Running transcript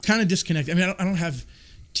kind of disconnected. I mean, I don't have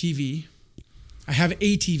TV. I have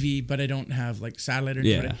a TV, but I don't have like satellite or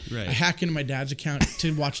anything. Right. I hack into my dad's account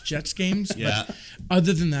to watch Jets games. Yeah. But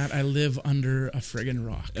other than that, I live under a friggin'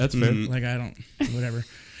 rock. That's fair. Like I don't, whatever.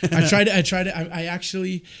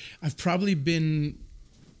 I've probably been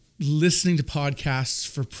listening to podcasts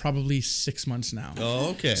for probably 6 months now. Oh,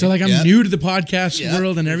 okay. So like I'm new to the podcast Yeah,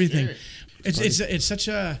 world and everything. sure. It's such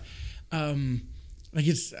a, I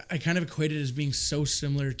kind of equate it as being so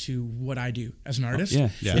similar to what I do as an artist. Yeah.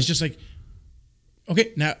 It's just like,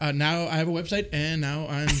 okay, now I have a website and now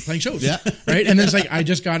I'm playing shows. Yeah. Right. And then it's like I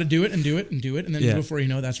just got to do it and do it and do it, and then Yeah. before you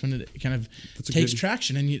know, that's when it kind of That's a takes good-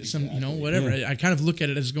 traction and whatever. Yeah. I kind of look at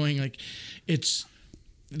it as going like, it's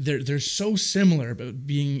they're so similar, but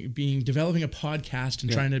developing a podcast and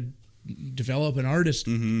trying to develop an artist.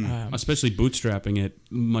 Especially bootstrapping it,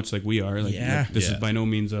 much like we are. Like, Yeah. this Yeah. is by no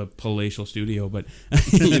means a palatial studio, but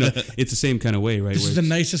it's the same kind of way, right? This is Where the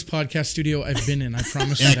nicest podcast studio I've been in. I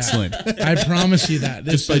promise you Excellent. that. I promise you that.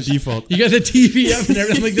 This just by is- default. You got the TV up and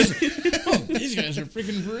everything like this. Oh, these guys are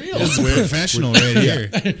freaking for real. This is professional right here.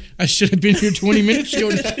 I should have been here 20 minutes ago.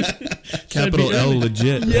 Capital L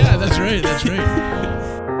legit. Yeah, that's right. That's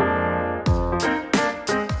right.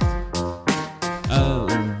 Well,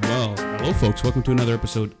 hello, folks. Welcome to another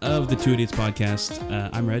episode of the Two Idiots Podcast.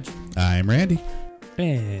 I'm Reg. I'm Randy.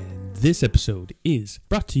 And this episode is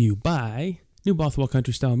brought to you by New Bothwell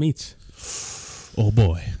Country Style Meats. Oh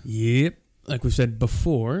boy. Yep. Like we've said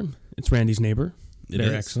before, it's Randy's neighbor. It They're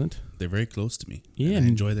is. excellent. They're very close to me. Yeah. And I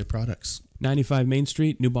enjoy their products. 95 Main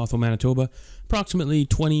Street, New Bothwell, Manitoba. Approximately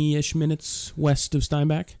 20-ish minutes west of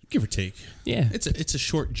Steinbach. Give or take. Yeah. It's a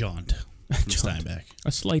short jaunt from Steinbach.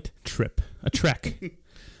 A slight trip. A trek.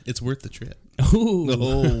 It's worth the trip. Ooh.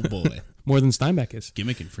 Oh boy. More than Steinbach is.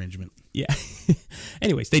 Gimmick infringement. Yeah.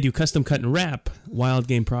 Anyways, they do custom cut and wrap, wild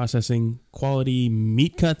game processing, quality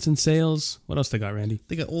meat cuts and sales. What else they got, Randy?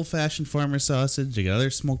 They got old-fashioned farmer sausage. They got other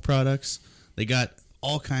smoked products. They got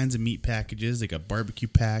all kinds of meat packages. They got barbecue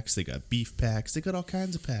packs. They got beef packs. They got all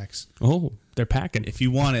kinds of packs. Oh, they're packing. If you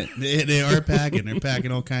want it, they are packing. They're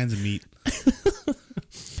packing all kinds of meat.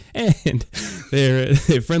 And they're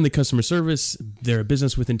friendly customer service. They're a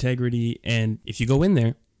business with integrity. And if you go in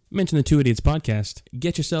there, mention the Two Idiots Podcast,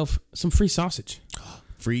 get yourself some free sausage.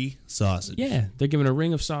 Free sausage. Yeah, they're giving a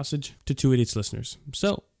ring of sausage to Two Idiots listeners.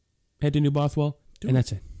 So head to New Bothwell, and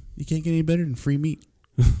that's it. You can't get any better than free meat.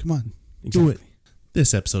 Come on. Exactly. Do it.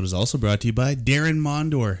 This episode is also brought to you by Darren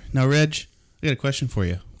Mondor. Now, Reg, I got a question for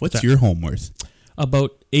you. What's your home worth?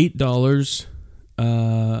 About $8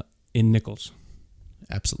 in nickels.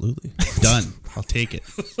 Absolutely. Done. I'll take it.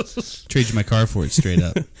 Trade you my car for it straight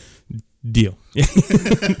up. Deal.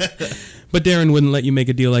 But Darren wouldn't let you make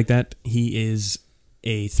a deal like that. He is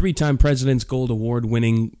a 3-time President's Gold Award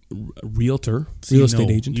winning realtor, real estate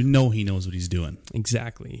agent. You know he knows what he's doing.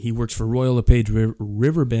 Exactly. He works for Royal LePage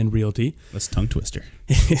Riverbend Realty. That's tongue twister.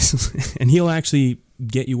 And he'll actually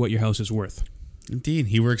get you what your house is worth. Indeed.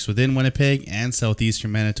 He works within Winnipeg and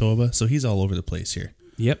southeastern Manitoba, so he's all over the place here.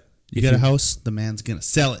 Yep. You got a house, the man's going to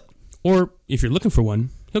sell it. Or if you're looking for one,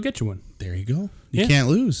 he'll get you one. There you go. You Yeah. can't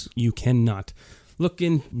lose. You cannot. Look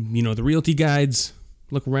in, the realty guides,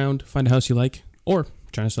 look around, find a house you like, or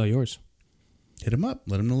trying to sell yours. Hit him up.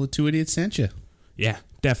 Let him know the Two Idiots sent you. Yeah,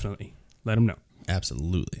 definitely. Let them know.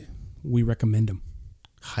 Absolutely. We recommend them.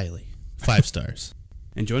 Highly. 5 stars.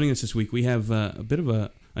 And joining us this week, we have a bit of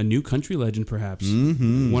a new country legend, perhaps.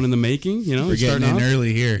 Mm-hmm. One in the making, We're getting starting in off.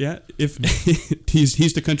 early here. Yeah, if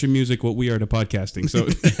he's to country music what we are to podcasting. So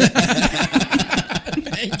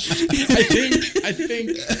I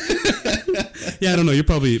think. yeah, I don't know. You're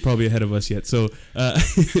probably ahead of us yet. So,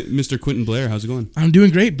 Mr. Quentin Blair, how's it going? I'm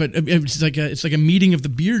doing great, but it's like a meeting of the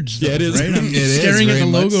beards. Though, Yeah, it is. Right? I'm It is, staring at very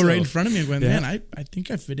the much logo so. right in front of me and going, Yeah. man, I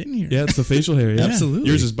think I fit in here. Yeah, it's the facial hair. Yeah. Absolutely.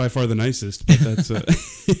 Yours is by far the nicest, but that's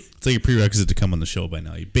It's like a prerequisite to come on the show by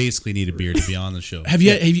now. You basically need a beard to be on the show. Have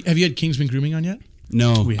you had Kingsman Grooming on yet?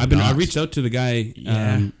 no. We have I not. reached out to the guy,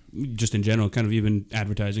 Yeah. just in general, kind of even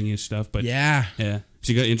advertising his stuff, but Yeah. yeah. Has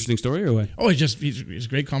he got an interesting story or what? Oh, he's a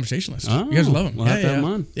great conversationalist. Oh, You guys love him. we'll have to have him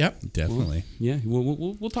on. Yep. Definitely. Yeah,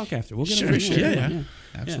 we'll talk after. We'll get Sure, him. sure, yeah.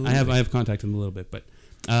 Absolutely. I have contacted him a little bit, but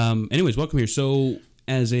anyways, welcome here. So,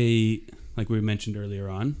 as like we mentioned earlier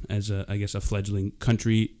on, as I guess a fledgling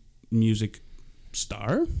country music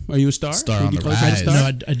star. Are you a star? Star Would on you the classify rise.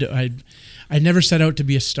 a star? No, I never set out to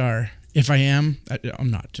be a star. If I am,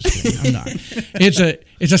 I'm not. Just kidding. I'm not. It's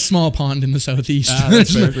a small pond in the southeast.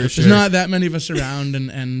 That's fair, for sure. There's not that many of us around,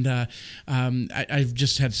 and I've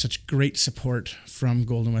just had such great support from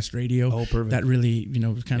Golden West Radio. Oh, perfect. That really,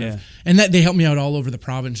 Yeah. and that they helped me out all over the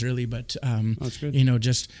province, really. But that's good.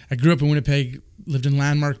 just I grew up in Winnipeg, lived in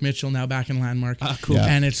Landmark, Mitchell, now back in Landmark. Cool. Yeah.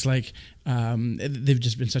 And it's like they've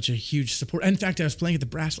just been such a huge support. In fact, I was playing at the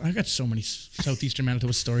Brass. I've got so many southeastern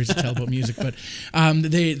Manitoba stories to tell about music, but I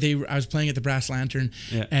was playing at the Brass Lantern,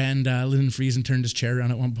 and Lyndon Friesen turned his chair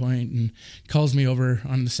around at one point and calls me over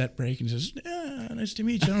on the set break and says, "Nice to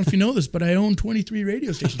meet you. I don't know if you know this, but I own 23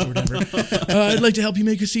 radio stations over Denver. I'd like to help you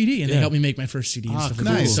make a CD," and they helped me make my first CD. And stuff like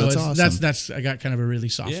nice. that. So That's awesome. that's I got kind of a really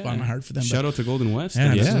soft spot in my heart for them. Shout out to Golden West.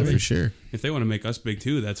 Yeah, Yeah, absolutely. for sure. If they want to make us big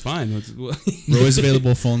too, that's fine. We're always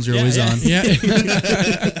available. Phones are always on. Yeah.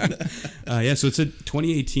 So it's a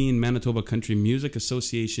 2018 Manitoba Country Music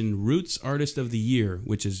Association Roots Artist of the Year,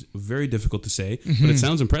 which is very difficult to say, but it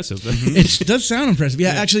sounds impressive. It does sound impressive.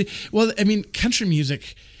 Yeah, actually, well, I mean, country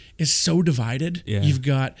music is so divided. Yeah. You've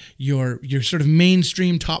got your sort of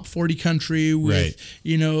mainstream top 40 country with,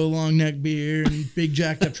 long neck beer and big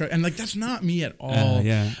jacked up truck. And like, that's not me at all.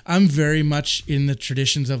 I'm very much in the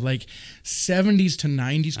traditions of like 70s to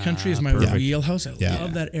 90s country is my wheelhouse. I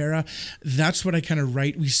love that era. That's what I kind of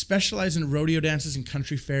write. We specialize in rodeo dances and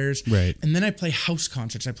country fairs. Right. And then I play house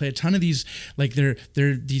concerts. I play a ton of these, like they're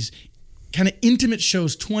these kind of intimate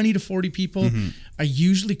shows, 20 to 40 people. I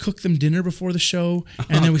usually cook them dinner before the show,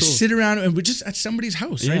 and then we sit around and we're just at somebody's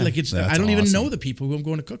house, right? Like I don't even know the people who I'm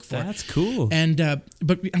going to cook for. That's cool. And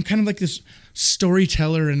but I'm kind of like this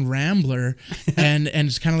storyteller and rambler, and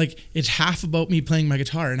it's kind of like it's half about me playing my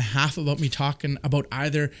guitar and half about me talking about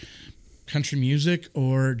either country music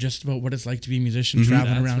or just about what it's like to be a musician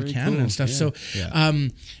traveling around Canada and stuff. So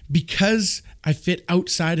because I fit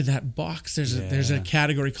outside of that box, there's a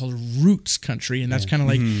category called roots country, and that's kind of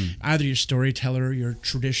like either your storyteller or your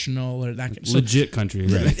traditional or that. So legit country.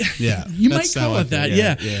 Right? Yeah. you might call it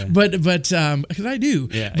that, but because I do,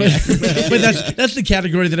 but that's the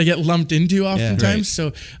category that I get lumped into oftentimes.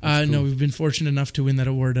 So no, we've been fortunate enough to win that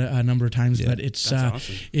award a number of times, but it's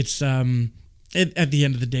awesome. It's at the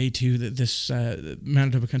end of the day, too, that this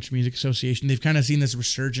Manitoba Country Music Association, they've kind of seen this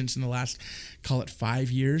resurgence in the last, call it 5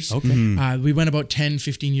 years. Okay. We went about 10,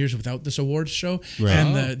 15 years without this awards show,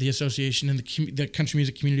 and the association and the country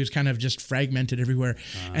music community was kind of just fragmented everywhere.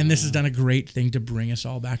 And this has done a great thing to bring us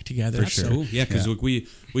all back together. That's cool. Yeah, because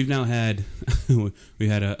we've now had we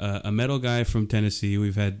had a metal guy from Tennessee.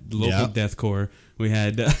 We've had local deathcore. We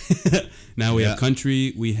had now we have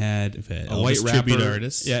country. We had a Elvis white rapper, tribute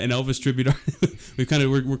artist. an Elvis tribute artist. we're kind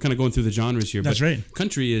of going through the genres here. That's but right.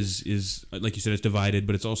 Country is like you said, it's divided,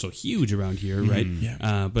 but it's also huge around here, right?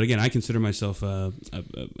 Yeah. But again, I consider myself I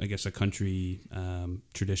guess a country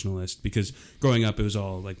traditionalist because growing up it was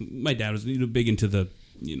all like my dad was big into the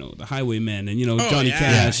the Highwaymen and Johnny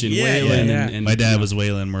Cash and Waylon and my dad was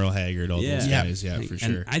Waylon, Merle Haggard, all those guys. Yeah, for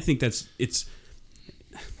sure. And I think it's.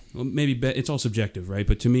 Well, maybe it's all subjective, right?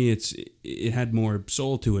 But to me, it had more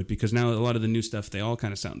soul to it because now a lot of the new stuff, they all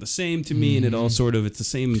kind of sound the same to me, and it all it's the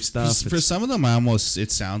same stuff. For some of them,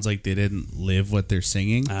 it sounds like they didn't live what they're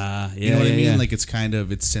singing. You know what I mean? Yeah. Like it's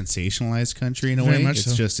sensationalized country in a Very way. much It's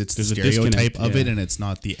so. just it's the There's a stereotype disconnect, of it, and it's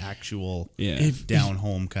not the actual down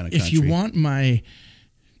home kind of country. If you want my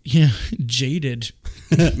jaded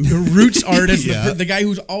roots artist, the guy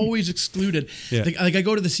who's always excluded. Like I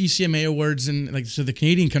go to the CCMA awards and the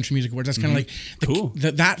Canadian Country Music Awards. That's kind of like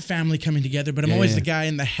that family coming together. But I'm always the guy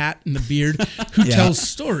in the hat and the beard who tells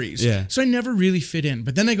stories. So I never really fit in.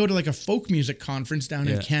 But then I go to like a folk music conference down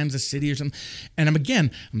in Kansas City or something, and I'm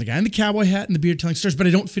the guy in the cowboy hat and the beard telling stories. But I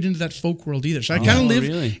don't fit into that folk world either. So I kind of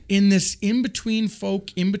live in this in between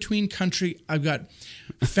folk, in between country. I've got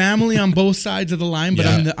family on both sides of the line, but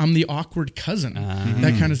I'm the awkward cousin.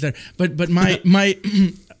 That kind of is there. But my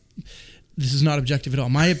this is not objective at all.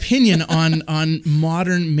 My opinion on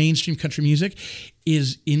modern mainstream country music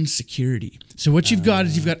is insecurity. So what you've got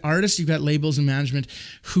is you've got artists, you've got labels and management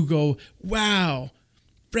who go, wow,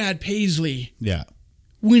 Brad Paisley. Yeah.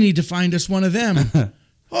 We need to find us one of them.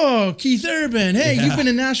 Oh, Keith Urban. Hey, you've been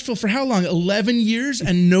in Nashville for how long? 11 years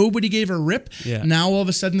and nobody gave a rip. Now all of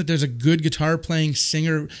a sudden that there's a good guitar playing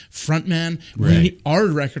singer frontman, our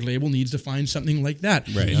record label needs to find something like that.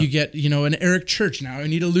 You get, an Eric Church. Now I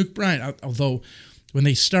need a Luke Bryan. Although when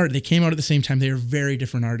they started, they came out at the same time. They are very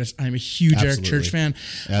different artists. I'm a huge Eric Church fan.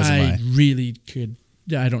 I really could.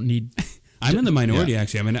 I don't need. I'm in the minority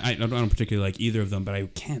actually. I mean, I don't particularly like either of them, but I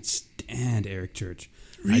can't stand Eric Church.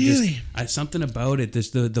 Really? Something about it.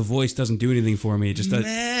 The voice doesn't do anything for me. It just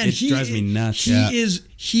it drives me nuts.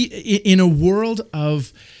 He in a world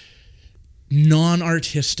of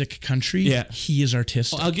non-artistic country. He is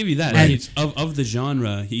artistic. Well, I'll give you that. Of the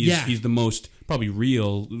genre, he's the most probably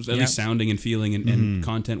real, at least sounding and feeling and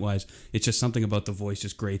content wise. It's just something about the voice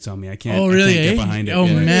just grates on me. I can't. Really? I can't get behind it. Oh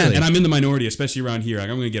man! And I'm in the minority, especially around here. Like,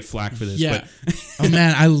 I'm going to get flack for this. Yeah. But Oh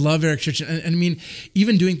man, I love Eric Church, and I mean,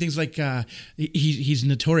 even doing things like he's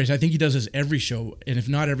notorious. I think he does this every show, and if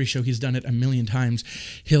not every show, he's done it a million times.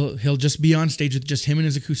 He'll just be on stage with just him and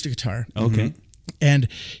his acoustic guitar. Okay. And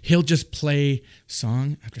he'll just play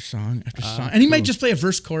song after song after song. And he might just play a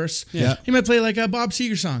verse chorus. Yeah. He might play like a Bob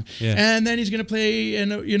Seger song. Yeah. And then he's going to play,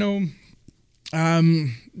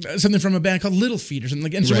 something from a band called Little Feat or something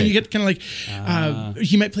like. And so when you get kind of like,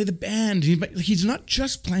 he might play the band. He's not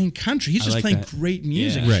just playing country. He's just like playing that. great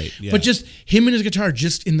music. Yeah. Right, yeah. But just him and his guitar,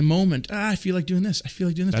 just in the moment. I feel like doing this. I feel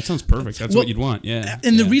like doing this. that sounds perfect. That's what you'd want. Yeah.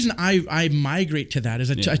 And the reason I migrate to that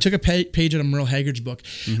is I took a page out of Merle Haggard's book.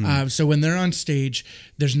 So when they're on stage,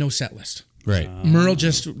 there's no set list. Right. Merle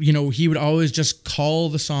just, he would always just call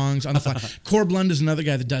the songs on the fly. Cor Blund is another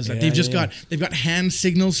guy that does that. They've got hand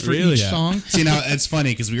signals for each song. See, now it's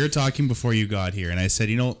funny because we were talking before you got here, and I said,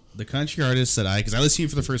 the country artists that because I listened to you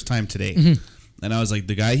for the first time today, and I was like,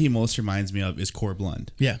 the guy he most reminds me of is Cor Blund.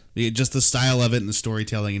 Yeah. Just the style of it and the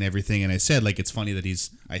storytelling and everything. And I said, like, it's funny that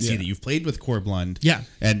I see that you've played with Cor Blund. Yeah.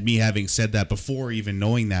 And me having said that before even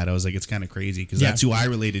knowing that, I was like, it's kind of crazy because that's who I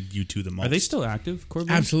related you to the most. Are they still active, Cor Blund?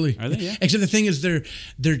 Absolutely. Are they? Yeah. Except the thing is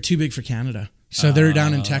they're too big for Canada. So they're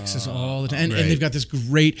down in Texas all the time. And they've got this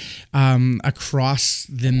great across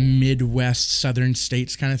the Midwest, southern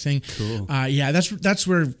states kind of thing. Cool. That's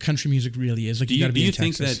where country music really is. Like, Do you got to be you in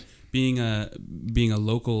think Texas. that being a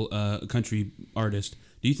local country artist,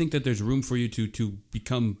 do you think that there's room for you to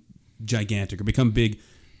become gigantic or become big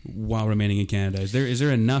while remaining in Canada? Is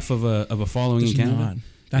there enough of a following in Canada? Not.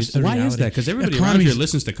 That's the why reality. is that? Because everybody around here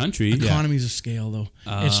listens to country. Economies of scale, though.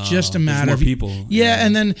 It's just a matter more of people. Yeah,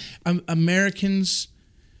 and then Americans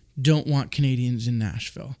don't want Canadians in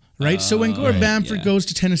Nashville, right? So when Gord Bamford goes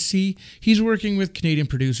to Tennessee, he's working with Canadian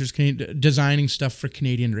producers, designing stuff for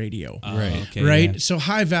Canadian radio, Right. Okay, right? yeah. So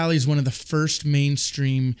High Valley is one of the first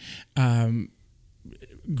mainstream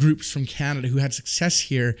groups from Canada who had success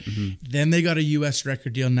here. Then they got a U.S.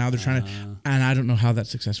 record deal. Now they're trying to, and I don't know how that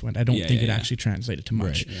success went. I don't think it actually translated to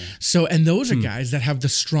much. Right. So, and those are guys that have the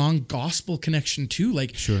strong gospel connection too.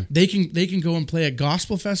 Like, they can go and play a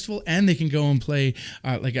gospel festival, and they can go and play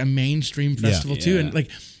like a mainstream festival too. And like,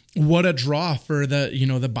 what a draw for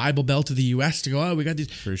the Bible Belt of the U.S. to go, we got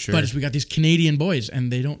these, for sure. but we got these Canadian boys,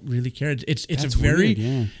 and they don't really care. It's That's a very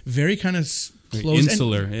weird, very kind of close,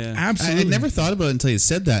 insular, absolutely. I never thought about it until you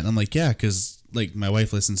said that, and I'm like, because like my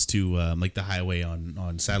wife listens to like the Highway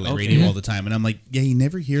on satellite radio all the time, and I'm like, you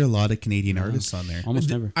never hear a lot of Canadian artists on there. Almost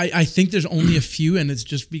never. I think there's only a few, and it's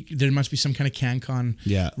just there must be some kind of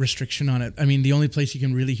CanCon restriction on it. I mean, the only place you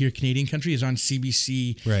can really hear Canadian country is on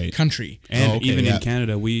CBC Country, and even in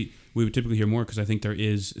Canada, we would typically hear more because I think there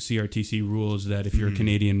is CRTC rules that if you're a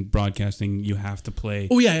Canadian broadcasting, you have to play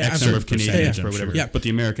X number of Canadians or whatever. Yeah. But the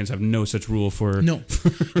Americans have no such rule for... No.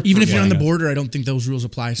 Even if you're on the border, I don't think those rules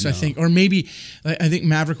apply. So I think, or maybe, I think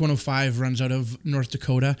Maverick 105 runs out of North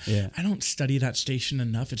Dakota. Yeah. I don't study that station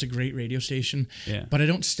enough. It's a great radio station. Yeah. But I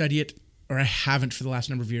don't study it, or I haven't for the last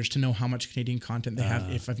number of years, to know how much Canadian content they have,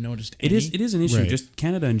 if I've noticed any. It is an issue, just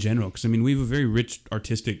Canada in general, because I mean, we have a very rich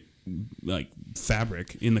artistic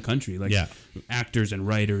fabric in the country, like actors and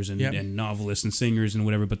writers and novelists and singers and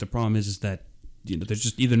whatever. But the problem is that there's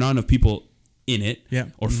just either not enough people in it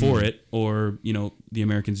or for it, or the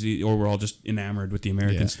Americans, or we're all just enamored with the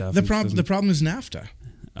American stuff. The problem is NAFTA.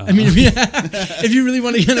 I mean, if you really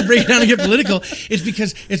want to kind of break it down and get political, it's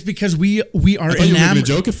because we are enamored. You were going to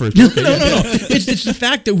joke at first. No. It's the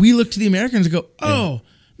fact that we look to the Americans and go,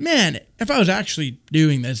 man, if I was actually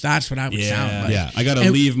doing this, that's what I would sound like. Yeah, I got to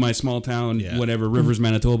leave my small town, whatever, Rivers,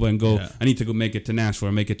 Manitoba, and go. I need to go make it to Nashville,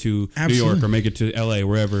 or make it to New York, or make it to LA,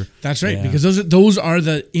 wherever. That's right, because those are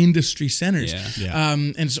the industry centers.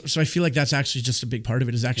 And so I feel like that's actually just a big part of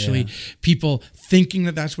it, is actually people thinking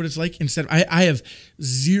that that's what it's like. Instead, I have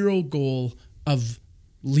zero goal of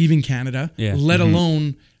leaving Canada, let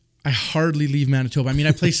alone... I hardly leave Manitoba. I mean,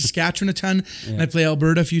 I play Saskatchewan a ton, and I play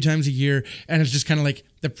Alberta a few times a year, and it's just kind of like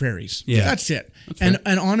the prairies. Yeah. That's it. And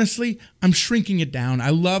honestly, I'm shrinking it down.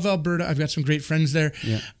 I love Alberta. I've got some great friends there.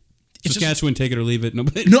 Yeah. Saskatchewan, take it or leave it.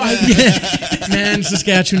 Man,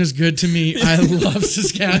 Saskatchewan is good to me. I love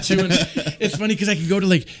Saskatchewan. It's funny because I could go to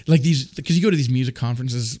like these, because you go to these music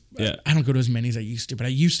conferences. I don't go to as many as I used to, but I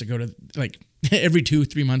used to go to like every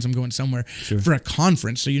 2-3 months. I'm going somewhere for a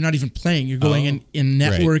conference. So you're not even playing. You're going in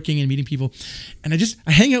networking and meeting people. And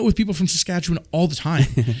I hang out with people from Saskatchewan all the time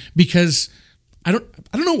because I don't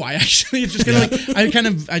know why, actually. It's just kind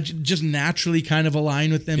of like I just naturally kind of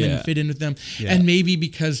align with them and fit in with them. And maybe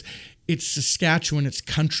because it's Saskatchewan, it's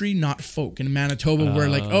country, not folk. And in Manitoba, we're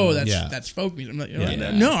like, oh, that's folk music. I'm like,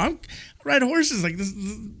 no, I ride horses. Like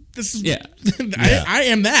this is I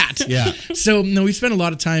am that. Yeah. So no, we spent a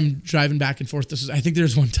lot of time driving back and forth. I think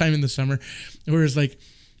there's one time in the summer where it was like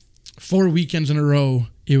 4 weekends in a row.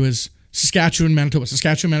 It was Saskatchewan, Manitoba,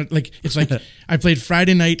 like it's like I played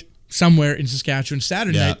Friday night somewhere in Saskatchewan,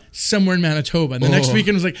 Saturday night somewhere in Manitoba, and the next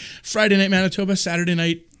weekend was like Friday night Manitoba, Saturday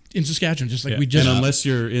night in Saskatchewan. Just like we just, and unless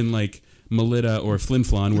you're in like Melita or Flin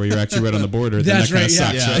Flon, where you're actually right on the border, then that's that right.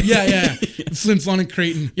 Sucks, right? Yeah. Flin Flon and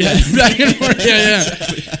Creighton. Yeah, back and forth.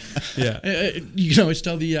 Yeah. You can always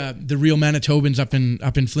tell the real Manitobans up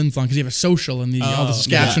in Flin Flon because you have a social, and all the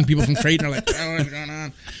Saskatchewan people from Creighton are like, oh, what's going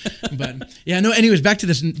on? But anyways, back to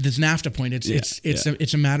this NAFTA point.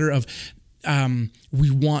 It's a matter of we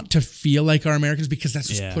want to feel like our Americans because that's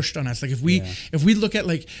just pushed on us. Like if we look at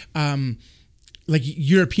like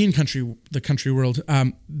European the country world,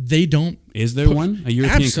 they don't. Is there one? A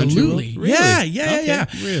European country world? Really? Yeah.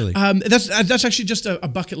 Really? That's actually just a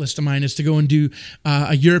bucket list of mine is to go and do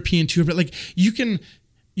a European tour. But like you can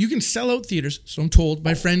sell out theaters. So I'm told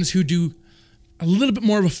by friends who do a little bit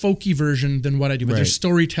more of a folky version than what I do, but they're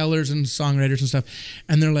storytellers and songwriters and stuff,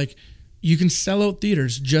 and they're like, you can sell out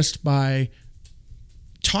theaters just by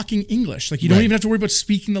talking English. Like you don't even have to worry about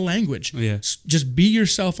speaking the language. Just be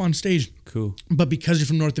yourself on stage. Cool. But because you're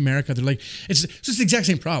from North America, they're like, it's just the exact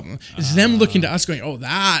same problem. It's them looking to us going, oh,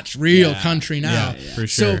 that's real country now. Yeah, for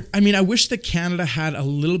sure. So, I mean, I wish that Canada had a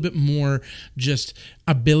little bit more just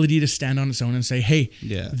ability to stand on its own and say, hey,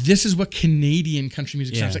 this is what Canadian country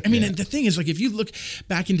music sounds like. I mean, and the thing is, like, if you look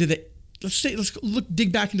back into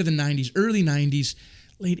dig back into the 90s, early 90s,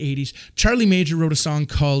 late 80s. Charlie Major wrote a song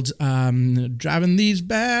called Driving These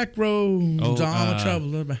Back Roads, All the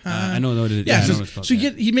Trouble Behind. I know what it is. Yeah, I know what it's called. So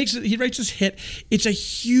he writes this hit. It's a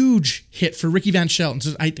huge hit for Ricky Van Shelton.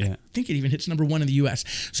 So I think it even hits number 1 in the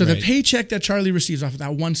U.S. So the paycheck that Charlie receives off of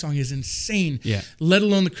that one song is insane, let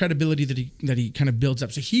alone the credibility that he kind of builds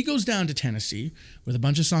up. So he goes down to Tennessee with a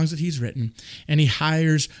bunch of songs that he's written, and he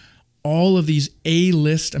hires all of these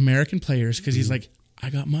A-list American players because he's like, I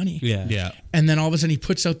got money. Yeah. And then all of a sudden he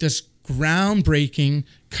puts out this groundbreaking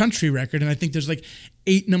country record, and I think there's like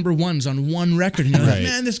 8 number 1s on one record. And you're like,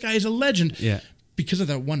 man, this guy is a legend. Yeah. Because of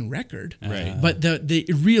that one record. Right. But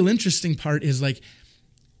the real interesting part is like,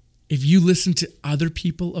 if you listen to other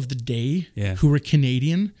people of the day who were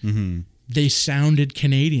Canadian, they sounded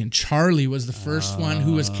Canadian. Charlie was the first one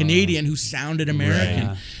who was Canadian who sounded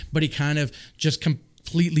American, but he kind of just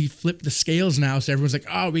completely flipped the scales now. So everyone's like,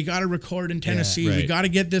 oh, we got to record in Tennessee. We got to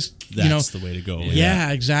get this. That's the way to go.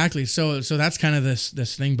 Yeah, exactly. So that's kind of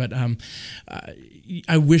this thing. But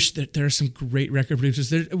I wish that there are some great record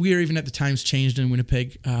producers. We are even at the Times Changed in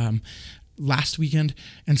Winnipeg last weekend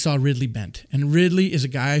and saw Ridley Bent. And Ridley is a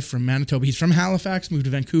guy from Manitoba. He's from Halifax, moved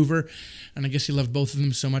to Vancouver, and I guess he loved both of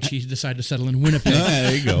them so much he decided to settle in Winnipeg.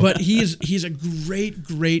 There you go. But he's a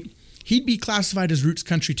great. He'd be classified as roots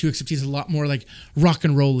country too, except he's a lot more like rock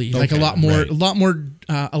and roll-y, like a lot more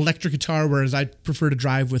electric guitar, whereas I prefer to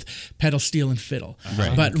drive with pedal steel and fiddle.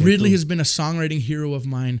 But Ridley has been a songwriting hero of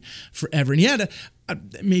mine forever, and he had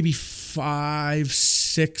maybe 5,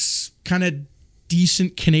 6 kind of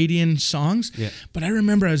decent Canadian songs. But I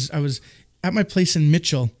remember I was at my place in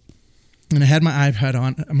Mitchell, and I had my iPod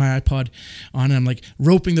on, and I'm like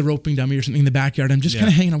roping the roping dummy or something in the backyard. I'm just kind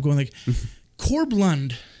of hanging up, going like, Corb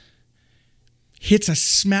Lund hits a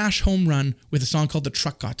smash home run with a song called The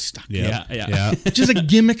Truck Got Stuck. Yeah. Just a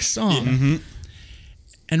gimmick song.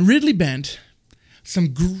 And Ridley Bent,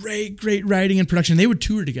 some great writing and production. They would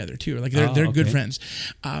tour together too. Like they're good friends.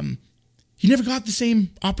 He never got the same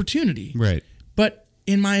opportunity. Right. But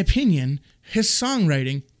in my opinion, his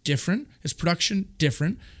songwriting different, his production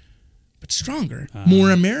different, but stronger, more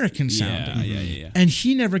American sounding. Yeah. And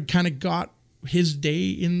he never kind of got his day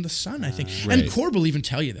in the sun, I think. And Corb will even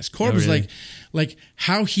tell you this. Corb was like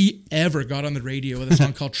how he ever got on the radio with a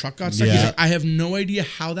song called Truck Got Stuck. He's like, I have no idea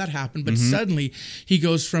how that happened, but suddenly he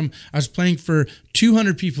goes from, I was playing for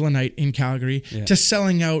 200 people a night in Calgary to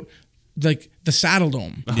selling out like the Saddle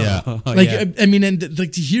Dome. I mean, and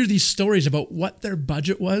like to hear these stories about what their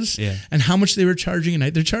budget was and how much they were charging a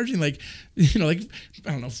night. They're charging like, like,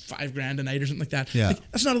 I don't know, $5,000 a night or something like that.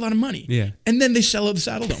 Like, that's not a lot of money. And then they sell out the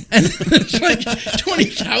Saddle Dome. And it's like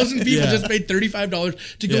 20,000 people just paid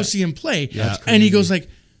 $35 to go see him play. And he goes like,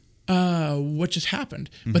 what just happened?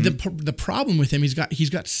 But the problem with him, he's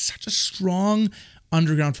got such a strong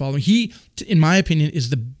underground following. He, in my opinion,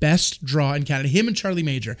 is the best draw in Canada, him and Charlie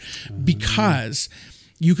Major, because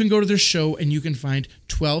you can go to their show and you can find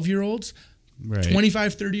 12-year-olds Right.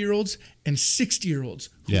 25, 30-year-olds and 60-year-olds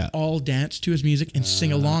who all dance to his music and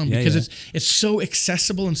sing along because it's so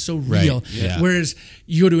accessible and so real. Right. Yeah. Whereas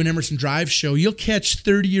you go to an Emerson Drive show, you'll catch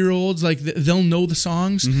 30-year-olds, like they'll know the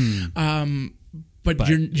songs. But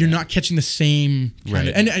you're not catching the same kind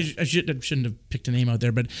of, and I shouldn't have picked a name out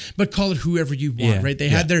there, but call it whoever you want, right? They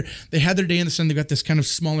had their day in the sun. They got this kind of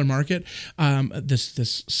smaller market,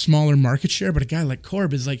 this smaller market share. But a guy like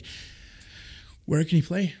Corb is like, where can he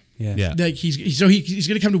play? Yeah. Like he's going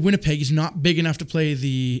to come to Winnipeg. He's not big enough to play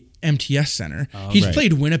the MTS Center. He's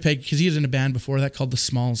played Winnipeg because he was in a band before that called the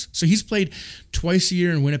Smalls. So he's played twice a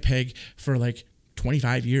year in Winnipeg for like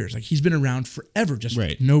 25 years. Like he's been around forever. Just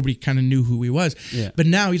nobody kind of knew who he was. Yeah. But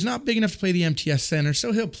now he's not big enough to play the MTS Center,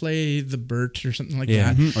 so he'll play the Burt or something like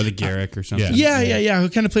that. Or the Garrick or something. Yeah. He'll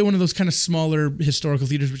kind of play one of those kind of smaller historical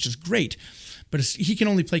theaters, which is great. But he can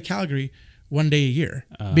only play Calgary one day a year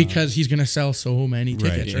because he's going to sell so many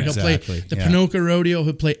tickets. Or he'll play the Ponoka Rodeo,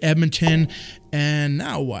 he'll play Edmonton, and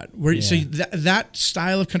now what? So that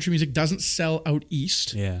style of country music doesn't sell out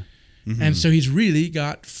east. Yeah. And so he's really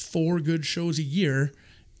got 4 good shows a year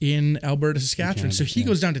in Alberta, Saskatchewan. So he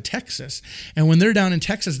goes down to Texas. And when they're down in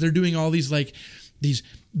Texas, they're doing all these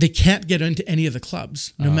they can't get into any of the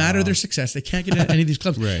clubs. No matter their success, they can't get into any of these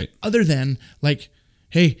clubs. Other than like,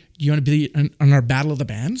 hey, do you want to be on our Battle of the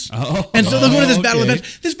Bands? And so they'll go to this Battle of the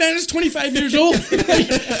Bands. This band is 25 years old.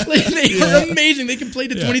 They are amazing. They can play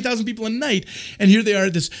to 20,000 people a night. And here they are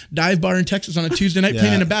at this dive bar in Texas on a Tuesday night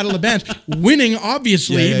playing in a Battle of the Bands, winning,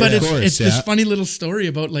 obviously. But it's this funny little story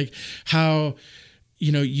about like how,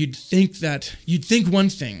 you'd think one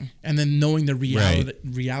thing, and then knowing the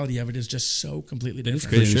reality of it is just so completely different.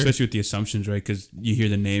 It's crazy, especially with the assumptions, right? Because you hear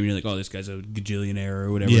the name and you're like, oh, this guy's a gajillionaire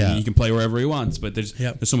or whatever. Yeah. He can play wherever he wants, but there's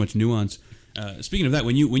so much nuance. Speaking of that,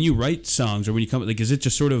 when you write songs or when you come, like, is it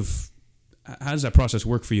just sort of, how does that process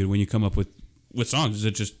work for you when you come up with songs? Is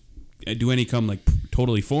it just, do any come like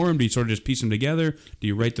totally formed? Do you sort of just piece them together? Do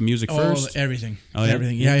you write the music first? Everything.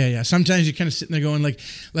 Everything. Yeah. Sometimes you're kind of sitting there going like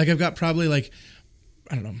I've got probably like,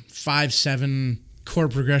 I don't know, 5, 7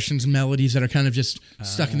 chord progressions, melodies that are kind of just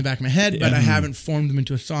stuck in the back of my head, but I haven't formed them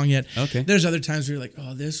into a song yet. Okay. There's other times where you're like,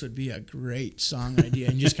 oh, this would be a great song idea,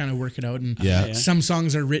 and you just kind of work it out. And some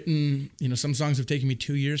songs are written, some songs have taken me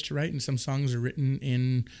 2 years to write, and some songs are written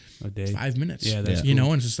in a day, 5 minutes. Yeah, that's cool.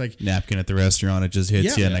 And it's just like napkin at the restaurant, it just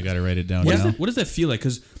hits you, and I got to write it down. What does that feel like?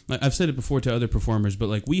 Because I've said it before to other performers, but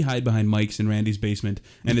like we hide behind mics in Randy's basement,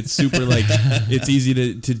 and it's super like it's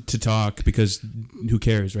easy to talk because who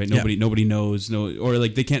cares, right? Nobody knows, or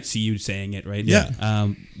like they can't see you saying it, right? Yeah.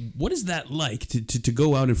 What is that like to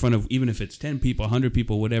go out in front of, even if it's 10 people, 100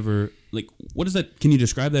 people, whatever? Like, what is that? Can you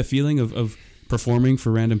describe that feeling of performing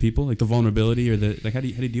for random people, like the vulnerability or the like? How do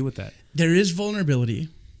you deal with that? There is vulnerability,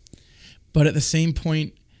 but at the same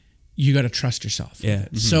point, you got to trust yourself. Yeah.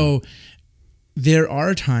 Mm-hmm. So there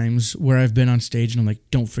are times where I've been on stage and I'm like,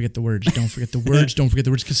 don't forget the words, don't forget the words, don't forget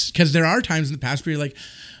the words. Because there are times in the past where you're like,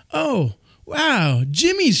 oh, wow,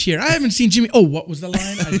 Jimmy's here. I haven't seen Jimmy. Oh, what was the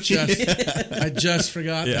line? I just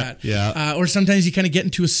forgot that. Yeah. Or sometimes you kind of get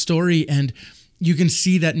into a story and you can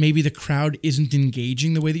see that maybe the crowd isn't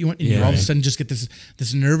engaging the way that you want. And you all of a sudden just get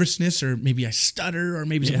this nervousness, or maybe I stutter, or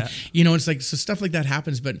maybe something. It's like, so stuff like that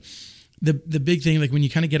happens. But the big thing, like when you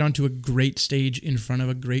kind of get onto a great stage in front of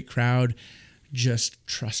a great crowd, just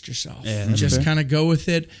trust yourself. Yeah, just kind of go with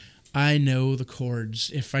it. I know the chords.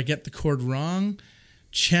 If I get the chord wrong,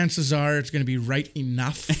 chances are it's going to be right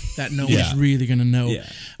enough that no one's really going to know. Yeah.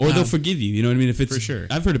 Or they'll forgive you. You know what I mean? If it's, for sure.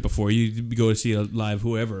 I've heard it before. You go to see a live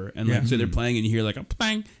whoever, and like so they're playing, and you hear like a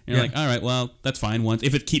bang, and you're like, all right, well, that's fine. Once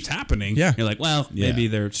if it keeps happening, you're like, well, maybe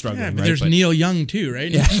they're struggling. Yeah, but there's Neil Young too, right?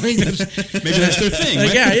 Yeah. maybe that's their thing.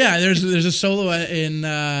 Like, right? There's a solo in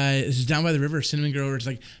this is Down by the River, Cinnamon Girl, where it's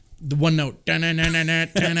like the one note, and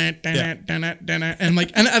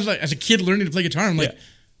like, and as a kid learning to play guitar, I'm like,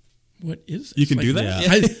 what is this? You can like, do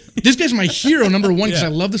that? This guy's my hero, number one, because I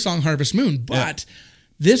love the song Harvest Moon, but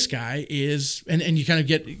this guy is, and you kind of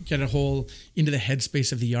get a whole into the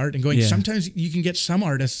headspace of the art and going, sometimes you can get some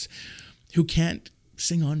artists who can't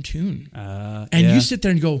sing on tune. And you sit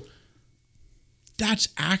there and go, that's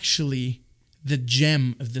actually the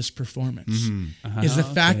gem of this performance, is the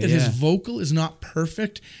fact that his vocal is not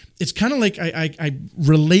perfect. It's kind of like, I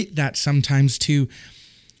relate that sometimes to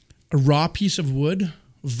a raw piece of wood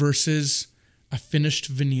versus a finished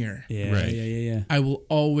veneer. Yeah. I will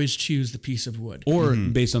always choose the piece of wood. Or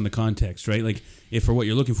based on the context, right? Like if for what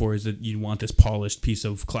you're looking for is that you want this polished piece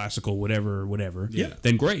of classical whatever,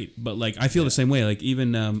 then great. But like I feel the same way. Like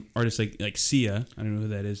even artists like Sia, I don't know who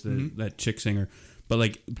that is, that chick singer, but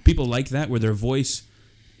like people like that where their voice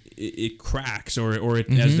it cracks or it,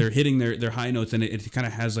 as they're hitting their high notes, and it kind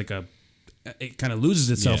of has like it kind of loses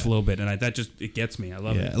itself a little bit, and it gets me. I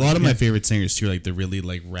love it. A lot of my favorite singers too, like they're really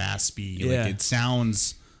like raspy. Like it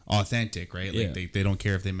sounds authentic, right? Like they don't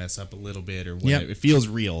care if they mess up a little bit or whatever. It feels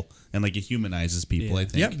real, and like it humanizes people. I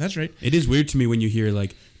think. Yeah, that's right. It is weird to me when you hear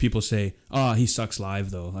like people say, "Oh, he sucks live,"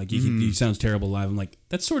 though. Like he sounds terrible live. I'm like,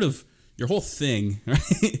 that's sort of your whole thing,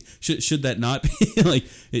 right? should that not be like?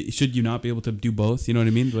 Should you not be able to do both? You know what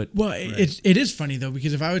I mean? But it is funny though,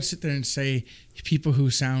 because if I would sit there and say people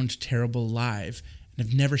who sound terrible live and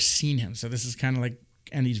have never seen him, so this is kind of like,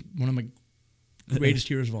 and he's one of my greatest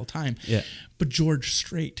heroes of all time. Yeah. But George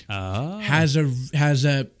Strait has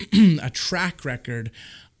a track record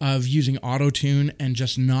of using auto-tune and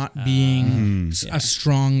just not being a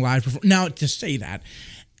strong live performer. Now, to say that,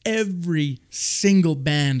 every single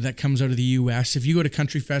band that comes out of the U.S., if you go to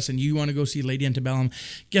Country Fest and you want to go see Lady Antebellum,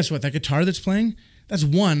 guess what? That guitar that's playing, that's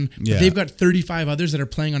one, but they've got 35 others that are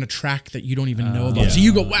playing on a track that you don't even know about. So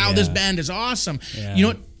you go, wow, this band is awesome. Yeah. You know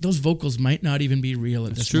what? Those vocals might not even be real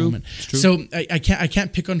at this moment. So I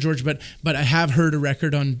can't pick on George, but I have heard a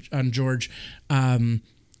record on George,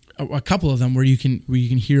 a couple of them where you can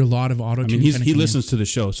hear a lot of auto tune. I mean, he listens to the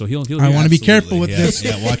show, so he'll. I want to be careful with this.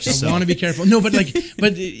 Yeah, watch yourself. I want to be careful. No, but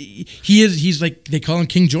he's like, they call him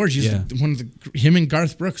King George. He's one of him and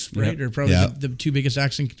Garth Brooks, right? Or probably the two biggest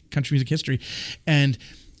acts in country music history. And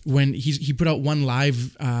when he put out one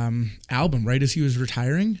live album right as he was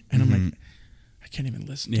retiring, and I'm like, I can't even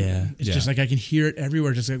listen to it. It's just like I can hear it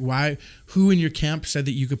everywhere. Just like, who in your camp said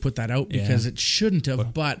that you could put that out? Because it shouldn't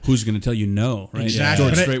have. But who's going to tell you no? Right? Exactly.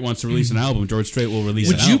 George Strait wants to release an album. George Strait will release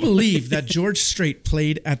an album. Would you believe that George Strait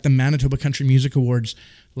played at the Manitoba Country Music Awards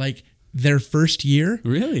like their first year?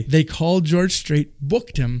 Really? They called George Strait,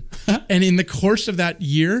 booked him, and in the course of that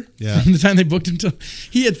year, from the time they booked him till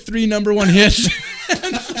he had 3 number 1 hits.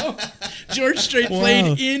 And so George Strait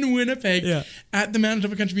played in Winnipeg at the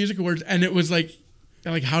Manitoba Country Music Awards, and it was like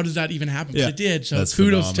how does that even happen? But it did. So that's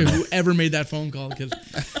kudos phenomenal. to whoever made that phone call, because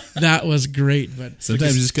that was great. But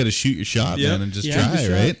sometimes you just got to shoot your shot, man, and just try,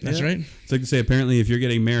 right? That's right. It's like to say, apparently, if you're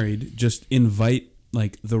getting married, just invite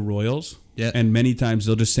like the royals. Yeah. And many times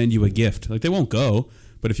they'll just send you a gift. Like they won't go,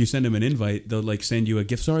 but if you send them an invite, they'll like send you a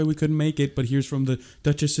gift. Sorry, we couldn't make it, but here's from the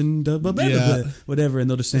Duchess and whatever, and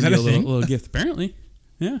they'll just send you a little gift. Apparently.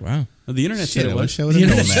 Yeah. Wow. The internet said it was. The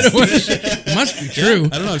internet said it was. It must be true.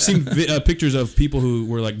 I don't know. I've seen pictures of people who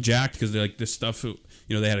were like jacked because they're like this stuff.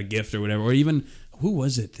 They had a gift or whatever. Or even who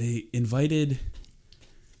was it? They invited.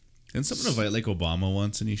 Didn't someone invite like Obama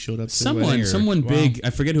once and he showed up? To someone big.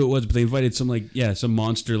 I forget who it was, but they invited some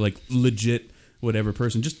monster like legit whatever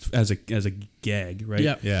person just as a gag, right?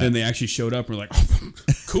 Yeah. Then they actually showed up and were like, oh,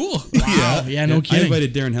 cool. Wow. Yeah, no kidding. I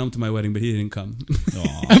invited Darren Helm to my wedding, but he didn't come.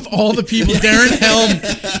 Of all the people, Darren Helm,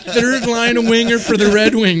 third line winger for the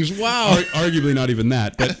Red Wings. Wow. Arguably not even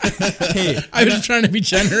that, but hey. I was trying to be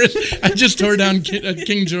generous. I just tore down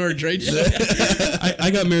King George, right? I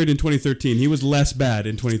got married in 2013. He was less bad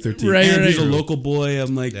in 2013. Right. He's a local boy.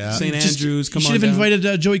 I'm like, St. Andrews, come on. You should have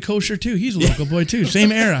invited Joey Kosher, too. He's a local boy, too.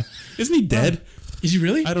 Same era. Isn't he dead? Is he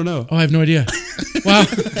really? I don't know. Oh, I have no idea. Wow. I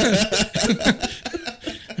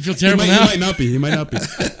feel terrible now. He might not be.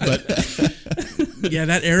 But yeah,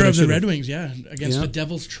 that era of the Red Wings, against the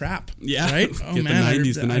Devil's Trap. Yeah. Right? Oh, man.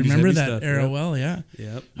 The 90s I remember that stuff, era well, yeah.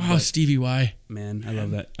 Yep. Oh, Stevie Y. Man, I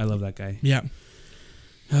love that. I love that guy. Yeah.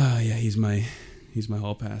 Oh, yeah, he's my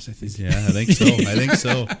hall pass, I think. Yeah, I think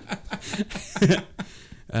so.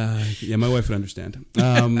 Yeah, my wife would understand.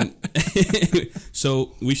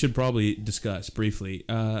 So we should probably discuss briefly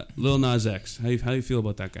Lil Nas X. How do you feel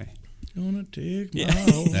about that guy? Gonna take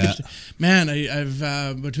my Man,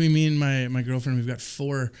 I've between me and my girlfriend, we've got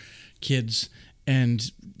 4 kids, and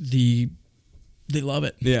they love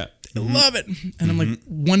it. Yeah, they love it. And I'm like,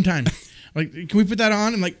 one time, like, can we put that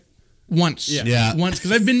on? I'm like, once. Yeah. Once,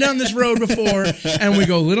 because I've been down this road before, and we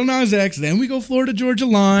go Little Nas X, then we go Florida Georgia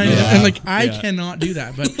Line, and like I cannot do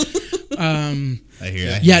that. But I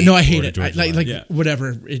hear. I hate it.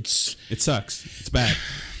 Whatever. It sucks. It's bad.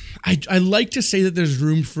 I like to say that there's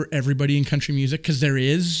room for everybody in country music, because there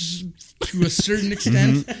is to a certain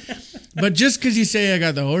extent. But just because you say I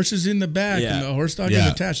got the horses in the back and the horse dog is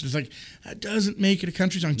attached, it's like, that doesn't make it a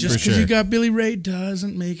country song. Just because you got Billy Ray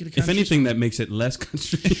doesn't make it a country song. If anything, that makes it less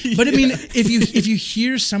country. But I mean, if you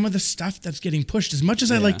hear some of the stuff that's getting pushed, as much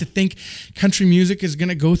as I like to think country music is going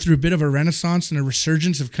to go through a bit of a renaissance and a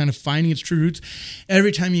resurgence of kind of finding its true roots,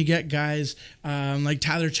 every time you get guys like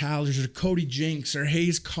Tyler Childers or Cody Jinks or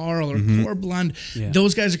Hayes Carl or Cor Blund,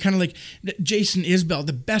 those guys are kind of like Jason Isbell.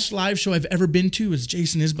 The best live show I've ever been to is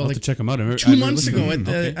Jason Isbell. I'll have to check come out. 2 months ago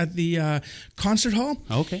at the concert hall.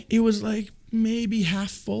 Okay. It was like maybe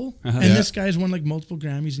half full, and this guy's won like multiple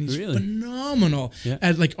Grammys, and he's phenomenal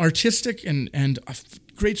at like artistic and a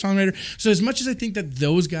great songwriter. So as much as I think that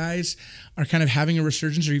those guys are kind of having a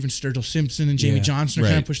resurgence, or even Sturgill Simpson and Jamie Johnson are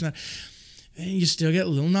kind of pushing that, and you still get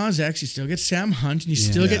Lil Nas X, you still get Sam Hunt, and you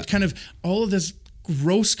still get kind of all of this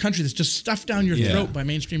gross country that's just stuffed down your throat by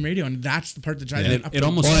mainstream radio, and that's the part that drives it up. It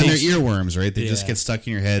almost and they're earworms, right? They just get stuck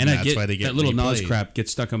in your head, and that's why they get that little Nas crap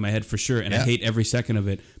gets stuck on my head for sure, and I hate every second of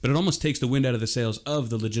it. But it almost takes the wind out of the sails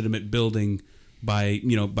of the legitimate building by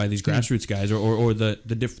these grassroots guys or the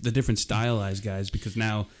different stylized guys, because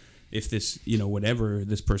now if this whatever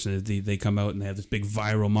this person is, they come out and they have this big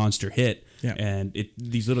viral monster hit, and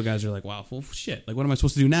these little guys are like, wow, well shit, like what am I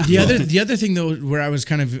supposed to do now? The other thing though, where I was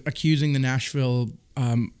kind of accusing the Nashville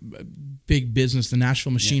big business, the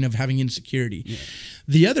Nashville machine, of having insecurity. Yeah.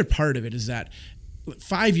 The other part of it is that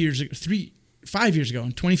 5 years ago,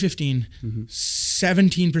 in 2015,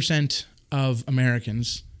 17% of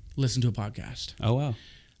Americans listen to a podcast. Oh wow.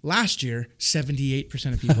 Last year,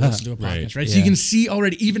 78% of people listen to a podcast, right? So you can see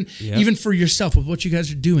already, even for yourself with what you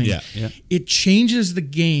guys are doing, it changes the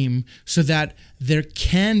game so that there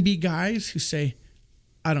can be guys who say,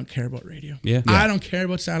 I don't care about radio. I don't care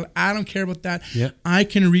about satellite. I don't care about that. I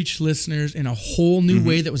can reach listeners in a whole new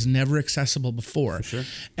way that was never accessible before. For sure.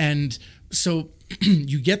 And so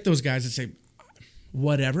you get those guys that say,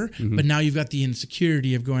 whatever, but now you've got the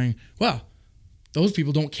insecurity of going, well, those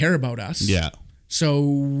people don't care about us. Yeah. So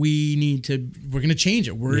we're going to change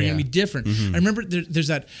it. We're going to be different. I remember there's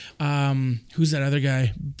that, who's that other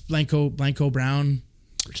guy? Blanco Brown.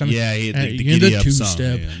 The Giddy Up song.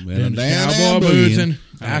 And cowboy boots and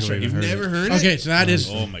that's right. You've never heard it? Okay, so that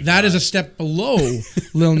is a step below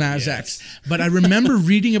Lil Nas X. But I remember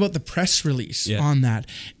reading about the press release on that,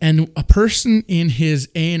 and a person in his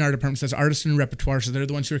A&R department says artist and repertoire. So they're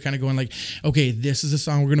the ones who are kind of going like, okay, this is a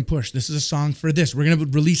song we're going to push. This is a song for this. We're going to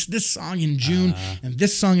release this song in June and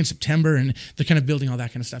this song in September, and they're kind of building all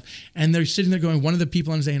that kind of stuff. And they're sitting there going, one of the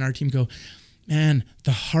people on his A&R team go, man,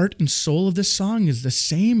 the heart and soul of this song is the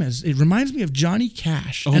same as, it reminds me of Johnny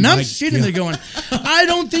Cash. And I'm sitting there going, I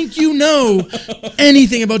don't think you know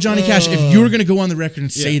anything about Johnny Cash. If you're going to go on the record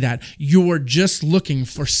and say that, you're just looking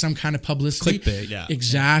for some kind of publicity. Clickbait,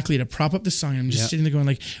 exactly, to prop up the song. And I'm just sitting there going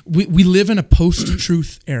like, we live in a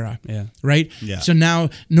post-truth era, right? Yeah. So now,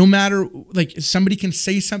 no matter, like, somebody can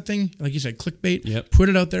say something, like you said, clickbait, put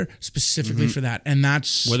it out there specifically for that. And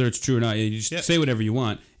that's... whether it's true or not, you just say whatever you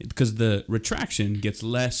want, because the retraction gets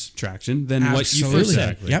less traction than what you first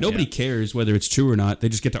said. Nobody cares whether it's true or not. They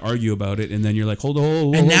just get to argue about it, and then you're like, hold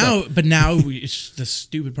on. But now it's the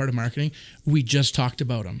stupid part of marketing. We just talked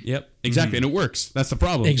about them. Yep, exactly, and it works. That's the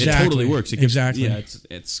problem. Exactly. It totally works. Exactly. Yeah,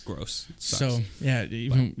 it's gross. It sucks. So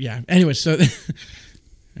Anyway, so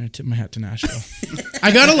I tip my hat to Nashville.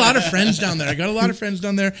 I got a lot of friends down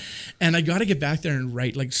there. And I got to get back there and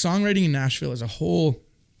write. Like, songwriting in Nashville is a whole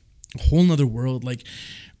nother world. Like,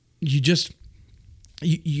 you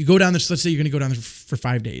go down there. So let's say you're going to go down there for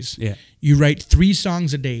 5 days. Yeah. You write 3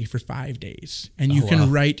 songs a day for 5 days, and you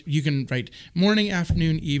can write morning,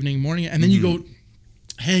 afternoon, evening, morning, and then you go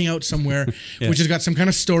hang out somewhere, which has got some kind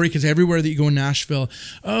of story, because everywhere that you go in Nashville,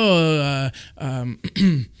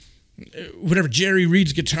 whatever, Jerry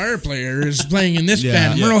Reed's guitar player is playing in this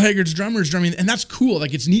band, Merle Haggard's drummer is drumming, and that's cool.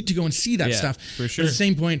 Like, it's neat to go and see that stuff. For sure. At the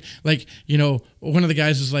same point, like, one of the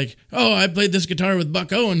guys was like, oh, I played this guitar with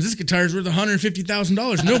Buck Owens. This guitar is worth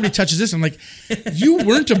 $150,000. Nobody touches this. I'm like, you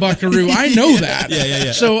weren't a buckaroo. I know that.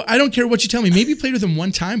 Yeah. So I don't care what you tell me. Maybe you played with him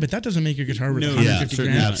one time, but that doesn't make your guitar worth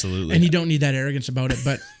 $150,000. Absolutely. And you don't need that arrogance about it.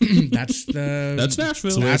 But that's Nashville. That's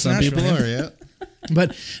the way some people are. Yeah.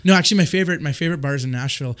 But no, actually, my favorite bars in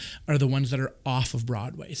Nashville are the ones that are off of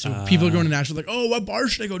Broadway. So people are going to Nashville like, oh, what bar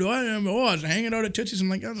should I go to? I was hanging out at Tootsie's. I'm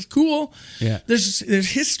like, oh, that's cool. Yeah, there's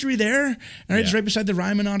history there. All right, it's right beside the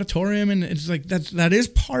Ryman Auditorium, and it's like that is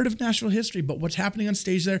part of Nashville history. But what's happening on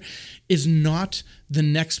stage there is not the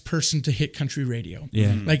next person to hit country radio.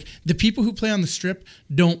 Yeah, like the people who play on the Strip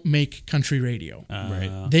don't make country radio.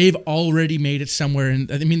 Right, they've already made it somewhere,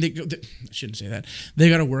 and I mean, I shouldn't say that. They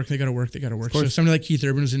got to work. So somebody like Keith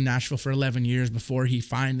Urban was in Nashville for 11 years before he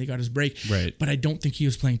finally got his break. Right. But I don't think he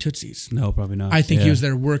was playing Tootsies. No, probably not. I think he was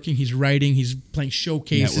there working. He's writing. He's playing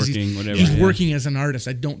showcases. Networking, whatever. He's working as an artist.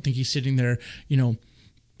 I don't think he's sitting there,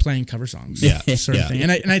 playing cover songs. Sort of thing.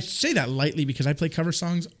 And I say that lightly because I play cover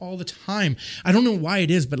songs all the time. I don't know why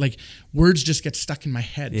it is, but like words just get stuck in my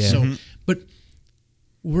head. Yeah. So, but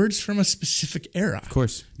words from a specific era. Of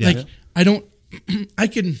course. Yeah. Like I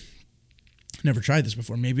could. Never tried this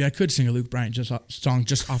before. Maybe I could sing a Luke Bryan song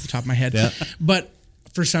just off the top of my head. Yeah. But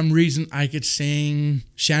for some reason I could sing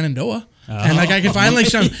Shenandoah. And like I could find like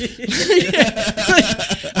some,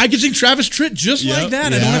 I could sing Travis Tritt just like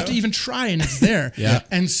that. I don't have to even try, and it's there.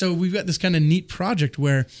 And so we've got this kind of neat project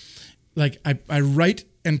where, like, I write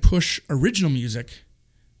and push original music,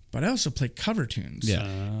 but I also play cover tunes.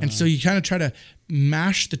 And so you kind of try to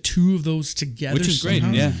mash the two of those together, which is great.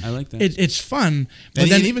 Yeah, I like that. It's fun. But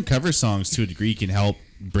then even cover songs to a degree can help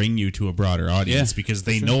bring you to a broader audience because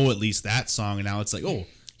they know at least that song, and now it's like, oh,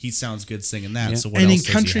 he sounds good singing that. So what and else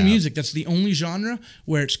in country music, that's the only genre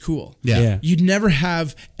where it's cool. You'd never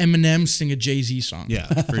have Eminem sing a Jay-Z song.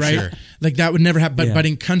 For right? sure. Like that would never happen. But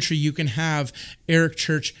in country, you can have Eric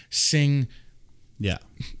Church sing.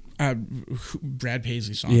 Brad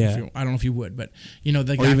Paisley song. I don't know if you would, but you know,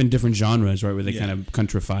 or even different genres, right, where they kind of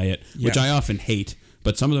countrify it, which I often hate.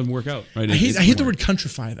 But some of them work out, right? I hate the word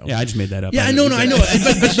countrify, though. Yeah, I just made that up. Yeah, I know.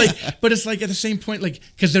 But it's like at the same point, like,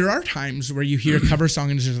 because there are times where you hear a cover song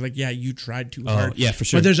and it's just like, yeah, you tried too hard. Yeah, for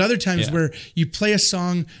sure. But there's other times where you play a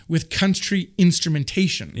song with country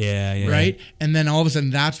instrumentation. Right? And then all of a sudden,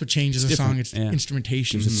 that's what changes the song. It's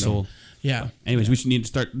instrumentation. Gives it soul. Yeah. Anyways, we should need to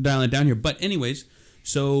start dialing it down here. But anyways,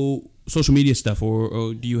 so social media stuff,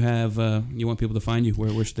 or do you have? You want people to find you?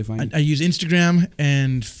 Where should they find you? I use Instagram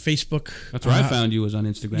and Facebook. That's where I found you, was on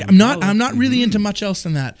Instagram. Yeah, I'm not really into much else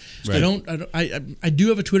than that. Right. I do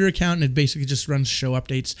have a Twitter account, and it basically just runs show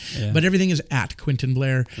updates. But everything is at Quentin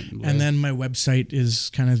Blair, and then my website is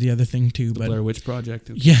kind of the other thing too. The Blair Witch Project.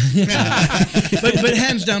 Yeah. but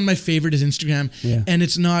hands down, my favorite is Instagram, and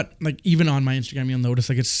it's not like, even on my Instagram, you'll notice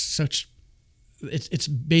like it's such. It's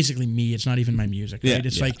basically me. It's not even my music, right?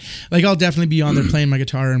 It's like I'll definitely be on there playing my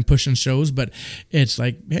guitar and pushing shows, but it's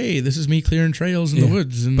like, hey, this is me clearing trails in the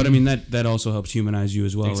woods. And but I mean, that also helps humanize you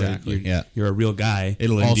as well. Exactly. Right? You're a real guy.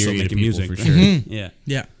 It'll also endear you making to people music for sure.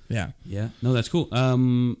 Yeah. No, that's cool.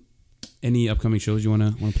 Any upcoming shows you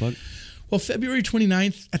want to plug? Well, February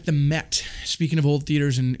 29th at the Met, speaking of old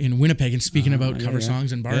theaters in Winnipeg, and speaking about cover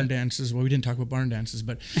songs and barn dances. Well, we didn't talk about barn dances,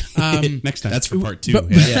 but next time. That's for part 2. But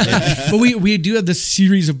we do have this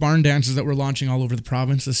series of barn dances that we're launching all over the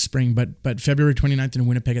province this spring, but February 29th in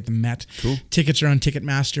Winnipeg at the Met. Cool. Tickets are on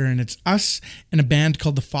Ticketmaster, and it's us and a band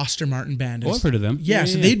called the Foster Martin Band. I've heard of them. Yeah,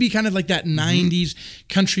 so they'd be kind of like that 90s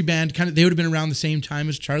country band. They would have been around the same time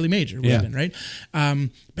as Charlie Major would have been, right?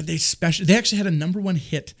 But they actually had a #1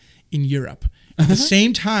 hit in Europe. At the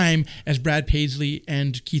same time as Brad Paisley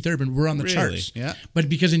and Keith Urban were on the charts. Yeah. But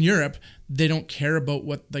because in Europe, they don't care about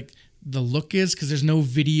what like the look is, because there's no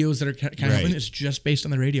videos that are kind of, it's just based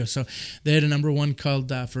on the radio. So they had a #1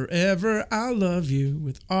 called Forever I'll Love You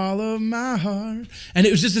With All of My Heart. And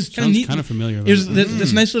it was just this kind of neat. Kind of familiar. It was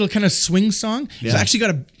this nice little kind of swing song. It's actually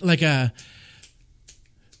got a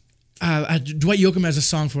Dwight Yoakam has a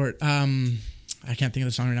song for it. I can't think of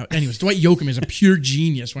the song right now. Anyways, Dwight Yoakam is a pure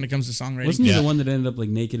genius when it comes to songwriting. Wasn't he the one that ended up like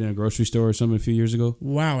naked in a grocery store or something a few years ago?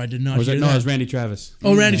 Wow, I did not hear that. No, it was Randy Travis.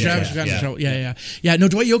 Oh, Randy Travis got in trouble. Yeah. No,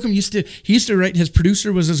 Dwight Yoakam used to write. His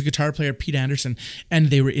producer was his guitar player, Pete Anderson, and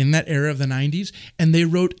they were in that era of the 90s, and they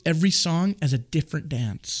wrote every song as a different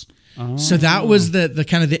dance. Oh. So that was the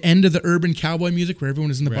kind of the end of the urban cowboy music where everyone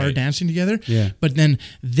is in the bar dancing together. Yeah. But then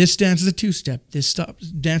this dance is a two-step, this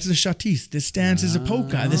dance is a chautiste, this dance is a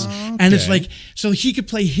polka. And it's like, so he could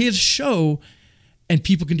play his show and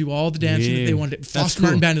people can do all the dancing that they wanted. Foster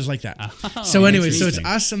Martin Band is like that. So anyway, so it's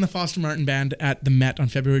us and the Foster Martin Band at the Met on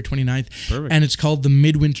February 29th. Perfect. And it's called the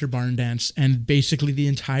Midwinter Barn Dance. And basically the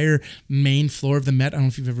entire main floor of the Met, I don't know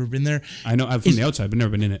if you've ever been there. I know, I'm from the outside, but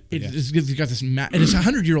never been in it. It's got this, and it's a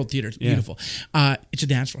 100-year-old theater. It's beautiful. It's a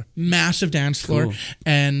dance floor, massive dance floor. Cool.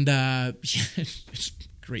 And it's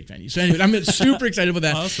great venue. So anyway, I'm super excited about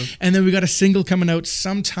that. Awesome. And then we got a single coming out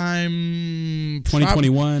sometime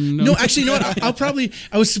 2021. No, actually, you know what?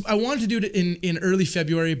 I wanted to do it in early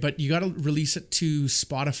February, but you got to release it to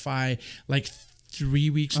Spotify like 3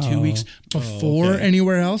 weeks, 2 weeks before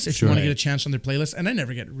anywhere else if you want to get a chance on their playlist. And I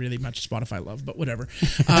never get really much Spotify love, but whatever.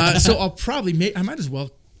 So I'll probably I might as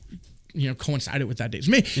well coincided with that date.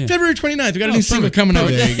 February 29th, we got a new single coming out.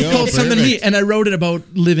 There you go. Called Something Neat. And I wrote it about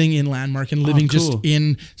living in Landmark and living just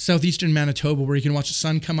in southeastern Manitoba, where you can watch the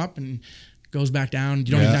sun come up and goes back down.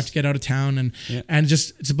 You don't even have to get out of town. And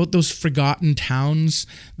just, it's about those forgotten towns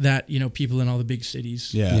that, people in all the big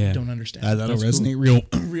cities don't understand. That'll resonate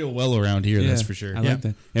real well around here, that's for sure. I like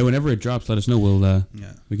that. And whenever it drops, let us know.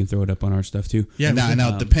 We can throw it up on our stuff too. Yeah.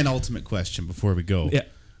 Now the penultimate question before we go. Yeah.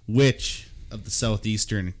 Which of the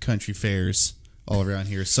southeastern country fairs all around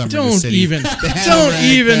here, Summer in the Don't City, even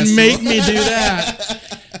make me do that.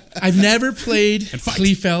 I've never played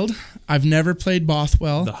Kleefeld. I've never played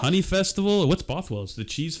Bothwell. The Honey Festival? What's Bothwell? It's the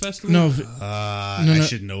cheese festival? No. I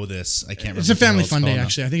should know this. I can't remember. It's a family fun day,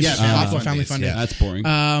 actually. I think it's Bothwell Family Fun Day. Yeah, that's boring.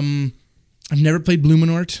 I've never played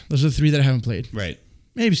Blumenort. Those are the 3 that I haven't played. Right.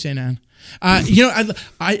 Maybe St. Anne. I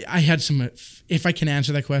had some. If I can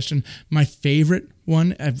answer that question, my favorite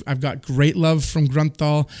one. I've got great love from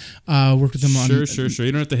Grunthal. Worked with them on sure.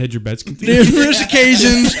 You don't have to hedge your bets. numerous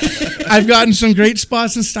occasions. I've gotten some great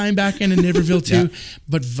spots in Steinbach and in Niverville too.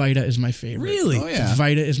 But Vita is my favorite. Really? Oh yeah.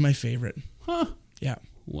 Vita is my favorite. Huh. Yeah.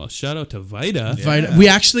 Well, shout out to Vita. Yeah. Vita.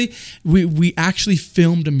 We actually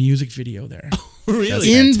filmed a music video there.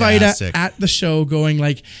 Really? In Vita at the show, going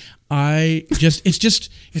like. It's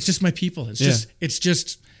just my people. It's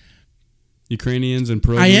just Ukrainians and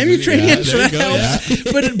pro. I am Ukrainian, so that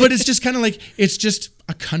helps. But it's just kind of like it's just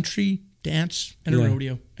a country dance and a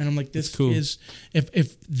rodeo, and I'm like, this cool. is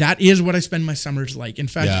if that is what I spend my summers like. In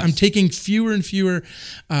fact, I'm taking fewer and fewer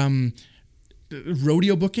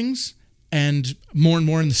rodeo bookings. And more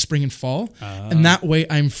in the spring and fall. And that way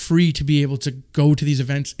I'm free to be able to go to these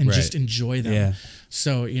events and just enjoy them. Yeah.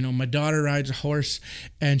 So, my daughter rides a horse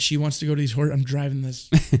and she wants to go to these horses. I'm driving this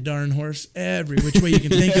darn horse every which way you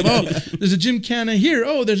can think of. Oh, there's a gymkhana here.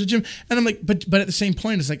 Oh, there's a gym. And I'm like, but at the same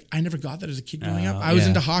point, it's like, I never got that as a kid growing up. I was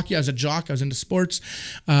into hockey. I was a jock. I was into sports.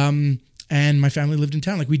 And my family lived in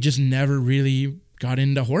town. Like we just never really got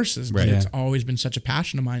into horses, but it's always been such a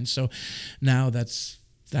passion of mine. So now that's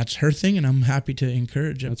her thing, and I'm happy to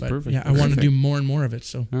encourage it. That's perfect. Yeah, I want to do more and more of it.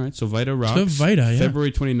 So all right, so Vita rocks. So Vita,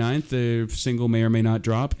 February 29th, their single may or may not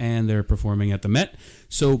drop, and they're performing at the Met.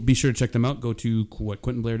 So be sure to check them out. Go to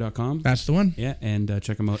QuentinBlair.com. That's the one. Yeah, and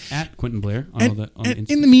check them out at Quentin Blair on and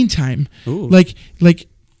in the meantime, like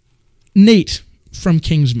Nate from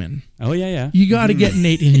Kingsman. Oh yeah. You got to get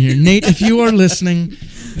Nate in here. Nate, if you are listening,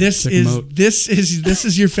 this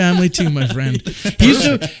is your family too, my friend.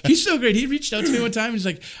 He's so great. He reached out to me one time. He's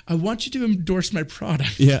like, I want you to endorse my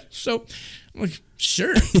product. Yeah. So I'm like,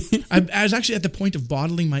 sure. I was actually at the point of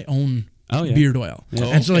bottling my own beard oil. Yeah.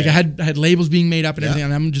 And so I had labels being made up and everything,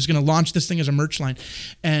 and I'm just going to launch this thing as a merch line.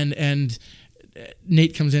 And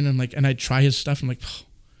Nate comes in and I try his stuff. I'm like,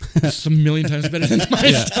 it's a million times better than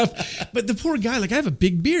my stuff. But the poor guy, like I have a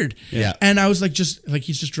big beard. Yeah. And I was like,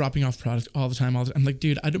 he's just dropping off product all the time. I'm like,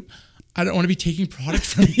 dude, I don't want to be taking product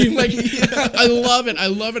from you. Like, I love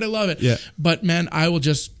it. Yeah. But man, I'll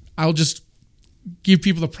just give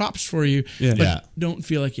people the props for you. Yeah. But don't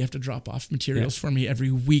feel like you have to drop off materials for me every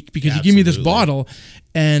week because you give me this bottle,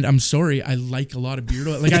 and I'm sorry, I like a lot of beard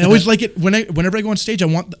oil. Like I always like it whenever I go on stage, I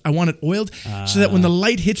want it oiled so that when the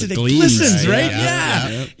light hits it glistens, right?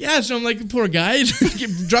 Yeah. So I'm like, poor guy, he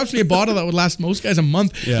drops me a bottle that would last most guys a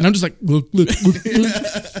month, and I'm just like, look.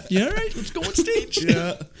 Yeah, all right, let's go on stage.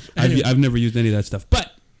 Yeah. Anyway. I've never used any of that stuff,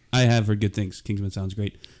 but I have heard good things. Kingsman sounds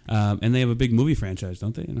great. And they have a big movie franchise,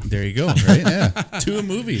 don't they? There you go, right? Yeah. 2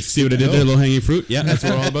 movies. See what I did there? Low-hanging fruit? Yeah, that's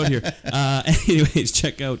what we're all about here. Anyways,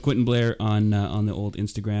 check out Quentin Blair on the old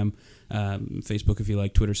Instagram, Facebook if you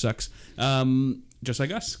like. Twitter sucks. Just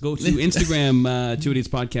like us. Go to Instagram, 2 Idiots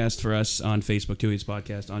Podcast for us. On Facebook, 2 Idiots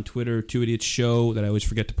Podcast. On Twitter, 2 Idiots Show that I always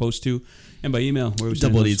forget to post to. And by email, where we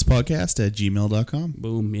Double Idiots Podcast at gmail.com.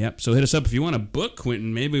 Boom. Yep. So hit us up if you want to book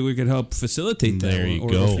Quentin. Maybe we could help facilitate that. There you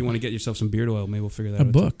go. Or if you want to get yourself some beard oil, maybe we'll figure that out. A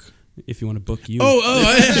book. Too. If you want to book you.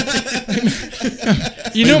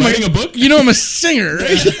 You know I'm a book? You know I'm a singer,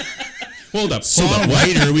 right? Hold up.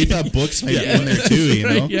 Songwriter. We thought books might be in there too, you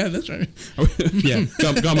know? Yeah, that's right. Yeah.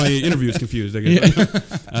 Got my interviews confused, I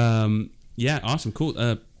guess. Yeah, awesome.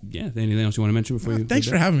 Cool. Anything else you want to mention before you? Thanks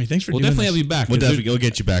for having me. Thanks for doing definitely this. have you back. We'll definitely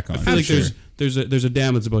get you back on. I feel like there's a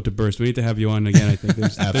dam that's about to burst. We need to have you on again, I think.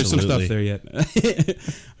 There's some stuff there yet.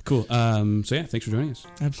 Cool. So yeah, thanks for joining us.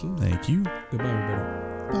 Absolutely. Thank you. Goodbye,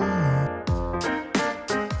 everybody.